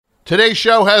Today's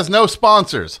show has no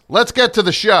sponsors. Let's get to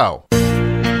the show.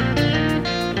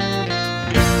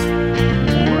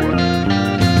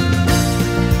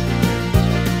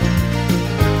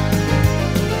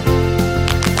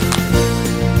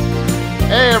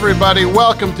 Hey everybody,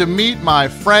 welcome to Meet My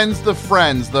Friends, the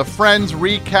Friends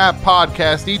Recap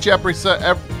Podcast. Each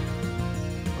episode...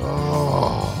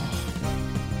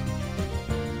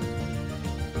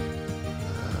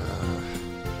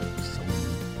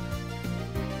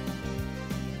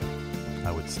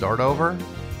 I would start over,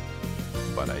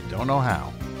 but I don't know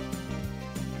how.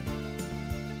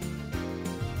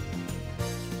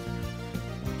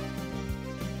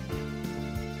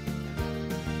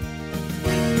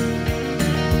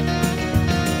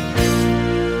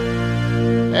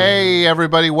 Hey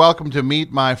everybody, welcome to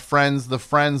Meet My Friends, the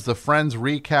Friends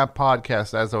Recap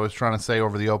Podcast. As I was trying to say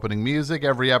over the opening music,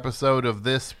 every episode of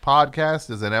this podcast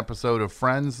is an episode of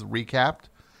Friends recapped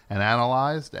and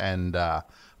analyzed. And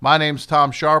my name's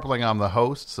Tom Sharpling. I'm the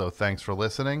host, so thanks for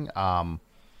listening.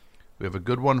 We have a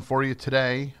good one for you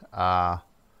today.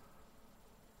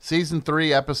 Season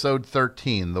 3, Episode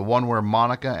 13, the one where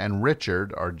Monica and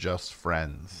Richard are just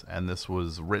friends. And this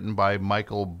was written by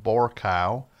Michael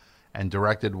Borkow and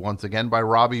directed once again by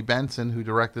Robbie Benson, who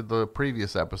directed the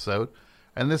previous episode.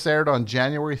 And this aired on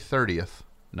January 30th,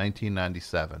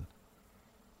 1997.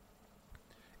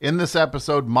 In this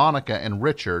episode, Monica and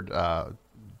Richard,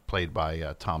 played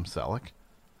by Tom Selleck,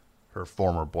 her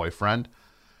former boyfriend,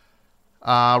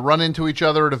 run into each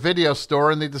other at a video store,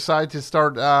 and they decide to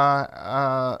start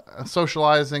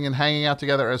socializing and hanging out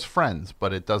together as friends.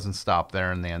 But it doesn't stop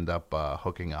there, and they end up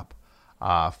hooking up.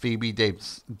 Phoebe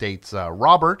dates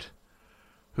Robert,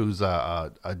 who's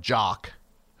a jock,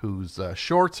 whose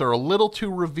shorts are a little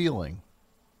too revealing.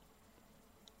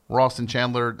 Ross and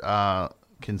Chandler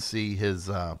can see his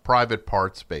private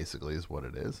parts, basically, is what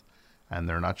it is. And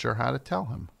they're not sure how to tell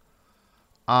him.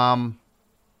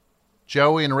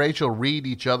 Joey and Rachel read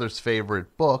each other's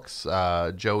favorite books.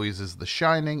 Joey's is The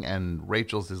Shining, and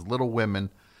Rachel's is Little Women.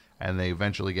 And they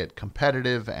eventually get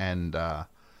competitive and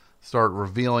start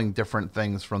revealing different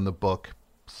things from the book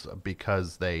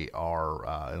because they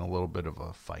are in a little bit of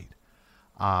a fight.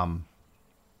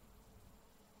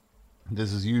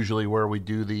 This is usually where we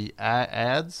do the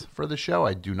ads for the show.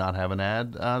 I do not have an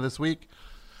ad this week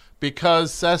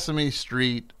because Sesame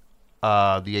Street,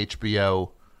 the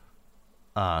HBO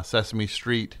Sesame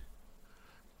Street,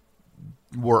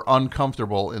 were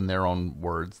uncomfortable, in their own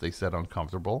words. They said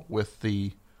uncomfortable with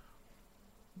the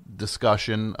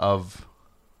discussion of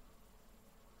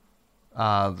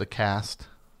the cast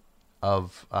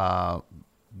of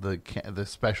the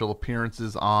special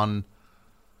appearances on.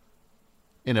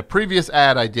 In a previous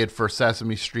ad I did for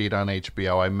Sesame Street on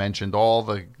HBO, I mentioned all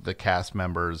the cast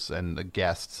members and the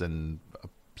guests and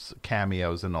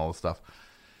cameos and all the stuff.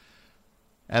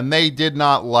 And they did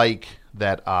not like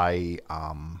that I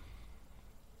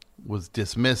was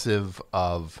dismissive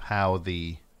of how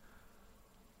the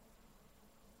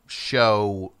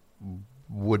show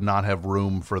would not have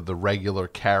room for the regular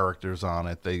characters on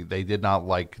it. They did not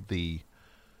like the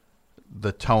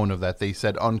tone of that. They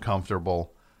said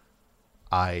uncomfortable.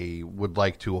 I would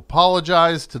like to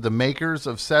apologize to the makers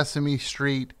of Sesame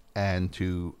Street and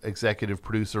to executive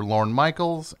producer Lorne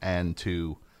Michaels and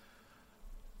to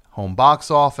Home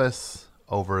Box Office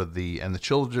and the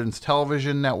Children's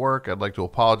Television Network. I'd like to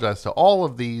apologize to all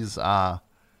of these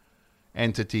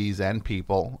entities and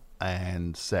people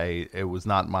and say it was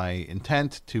not my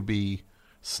intent to be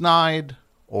snide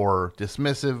or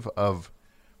dismissive of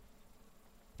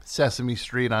Sesame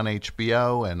Street on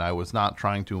HBO, and I was not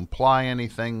trying to imply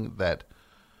anything that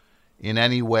in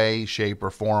any way, shape,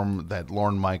 or form that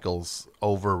Lorne Michaels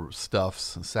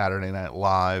overstuffs Saturday Night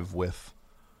Live with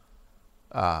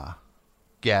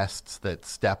guests that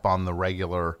step on the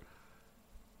regular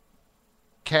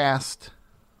cast.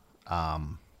 I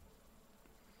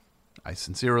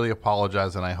sincerely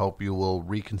apologize, and I hope you will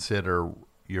reconsider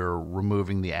your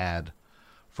removing the ad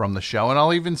from the show. And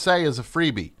I'll even say as a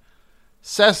freebie,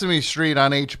 Sesame Street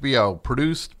on HBO,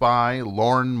 produced by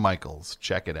Lorne Michaels.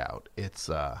 Check it out. It's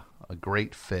a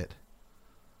great fit.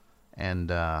 And,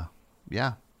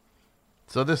 yeah.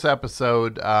 So this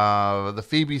episode, the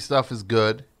Phoebe stuff is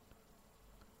good.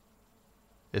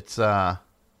 It's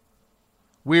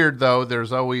weird, though.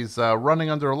 There's always,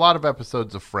 running under a lot of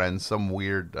episodes of Friends, some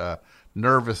weird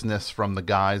nervousness from the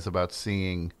guys about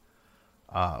seeing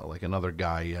like another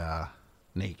guy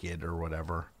naked or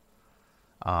whatever.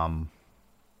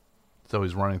 So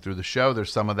he's running through the show.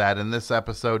 There's some of that in this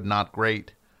episode. Not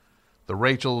great. The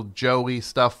Rachel, Joey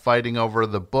stuff fighting over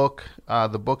the books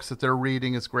that they're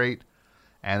reading is great.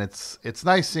 And it's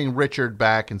nice seeing Richard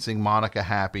back and seeing Monica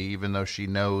happy, even though she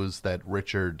knows that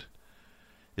Richard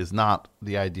is not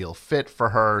the ideal fit for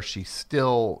her. She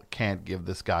still can't give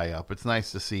this guy up. It's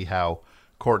nice to see how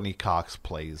Courtney Cox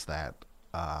plays that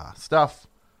stuff.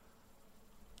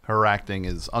 Her acting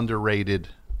is underrated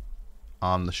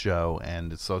on the show,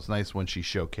 and so it's nice when she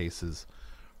showcases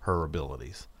her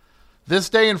abilities. This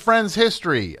day in Friends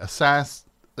history,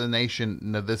 assassination.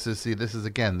 No, this is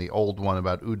again the old one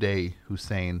about Uday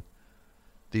Hussein.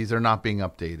 These are not being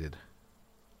updated.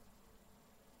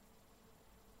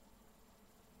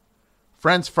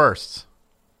 Friends first.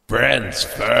 Friends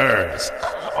first.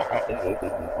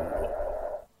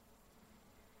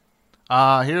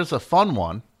 Here's a fun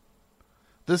one.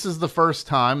 This is the first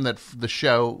time that the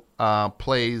show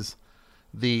plays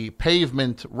the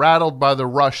Pavement Rattled by the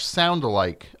Rush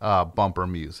sound-alike bumper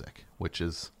music, which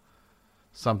is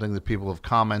something that people have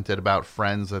commented about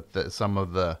Friends, that some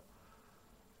of the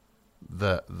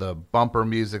bumper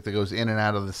music that goes in and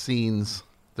out of the scenes.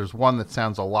 There's one that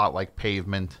sounds a lot like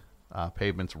Pavement.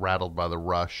 Pavement's Rattled by the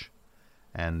Rush.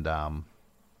 And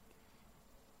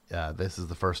this is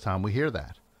the first time we hear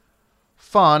that.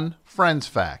 Fun Friends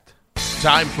fact.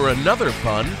 Time for another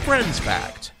fun Friends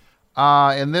fact.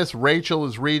 In this, Rachel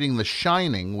is reading The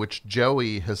Shining, which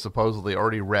Joey has supposedly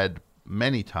already read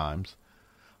many times.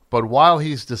 But while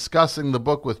he's discussing the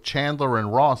book with Chandler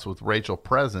and Ross with Rachel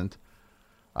present,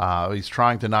 he's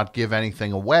trying to not give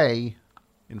anything away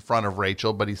in front of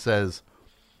Rachel, but he says,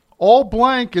 all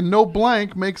blank and no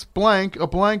blank makes blank a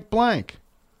blank blank.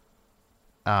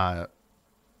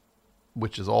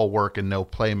 Which is all work and no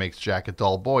play makes Jack a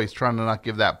dull boy. He's trying to not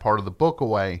give that part of the book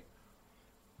away.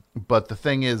 But the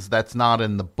thing is, that's not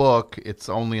in the book. It's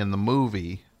only in the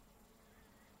movie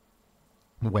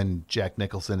when Jack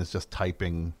Nicholson is just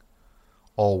typing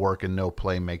all work and no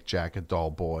play make Jack a dull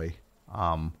boy.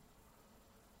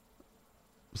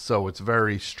 So it's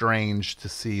very strange to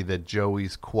see that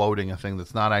Joey's quoting a thing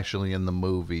that's not actually in the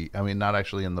movie. I mean, not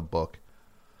actually in the book.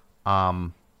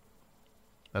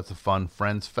 That's a fun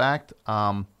Friends fact.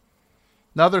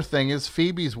 Another thing is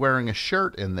Phoebe's wearing a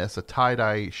shirt in this, a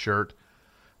tie-dye shirt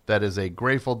that is a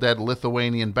Grateful Dead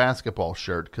Lithuanian basketball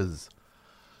shirt, because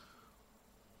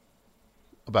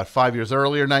about 5 years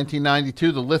earlier,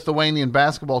 1992, the Lithuanian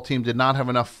basketball team did not have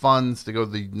enough funds to go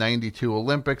to the 92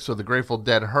 Olympics, so the Grateful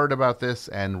Dead heard about this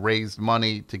and raised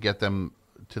money to get them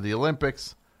to the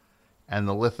Olympics. And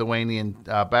the Lithuanian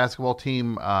basketball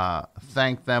team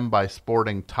thanked them by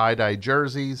sporting tie-dye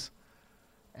jerseys.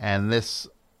 And this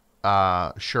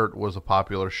shirt was a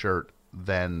popular shirt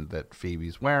then that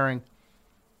Phoebe's wearing.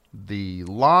 The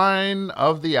line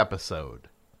of the episode.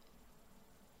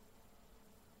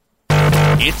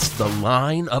 It's the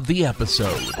line of the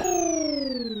episode.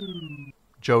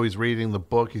 Joey's reading the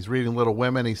book. He's reading Little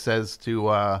Women. He says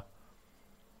is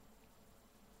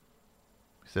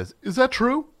that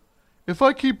true? If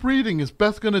I keep reading, is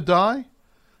Beth going to die?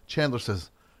 Chandler says,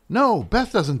 no,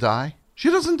 Beth doesn't die. She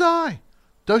doesn't die.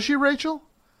 Does she, Rachel?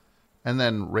 And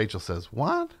then Rachel says,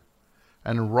 what?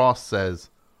 And Ross says,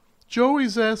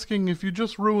 Joey's asking if you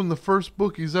just ruined the first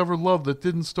book he's ever loved that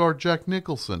didn't star Jack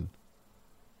Nicholson.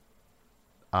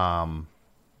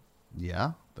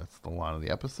 Yeah, that's the line of the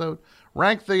episode.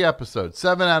 Rank the episode,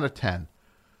 7 out of 10.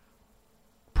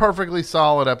 Perfectly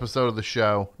solid episode of the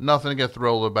show. Nothing to get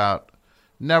thrilled about.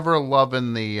 Never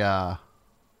loving the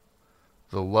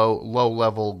low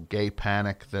level gay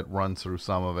panic that runs through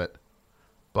some of it,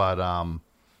 but and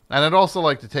I'd also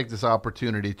like to take this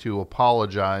opportunity to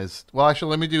apologize. Well,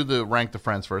 actually, let me do the rank the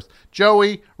friends first.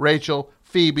 Joey, Rachel,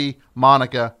 Phoebe,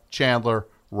 Monica, Chandler,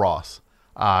 Ross.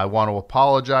 I want to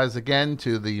apologize again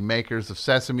to the makers of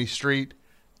Sesame Street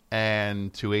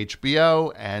and to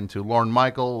HBO and to Lorne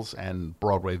Michaels and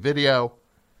Broadway Video.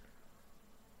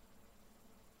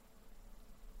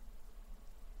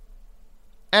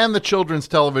 And the Children's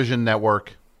Television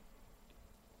Network.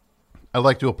 I'd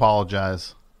like to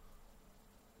apologize.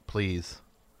 Please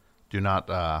do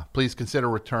not. Please consider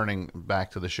returning back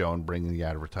to the show and bringing the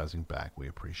advertising back. We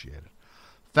appreciate it.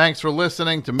 Thanks for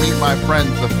listening to Meet My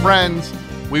Friends, the Friends.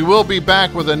 We will be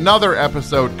back with another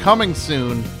episode coming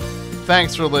soon.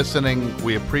 Thanks for listening.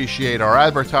 We appreciate our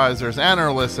advertisers and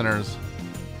our listeners.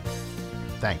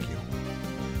 Thank you.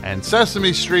 And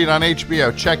Sesame Street on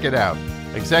HBO. Check it out.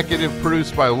 Executive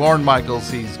produced by Lorne Michaels.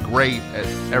 He's great at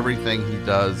everything he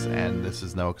does, and this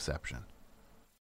is no exception.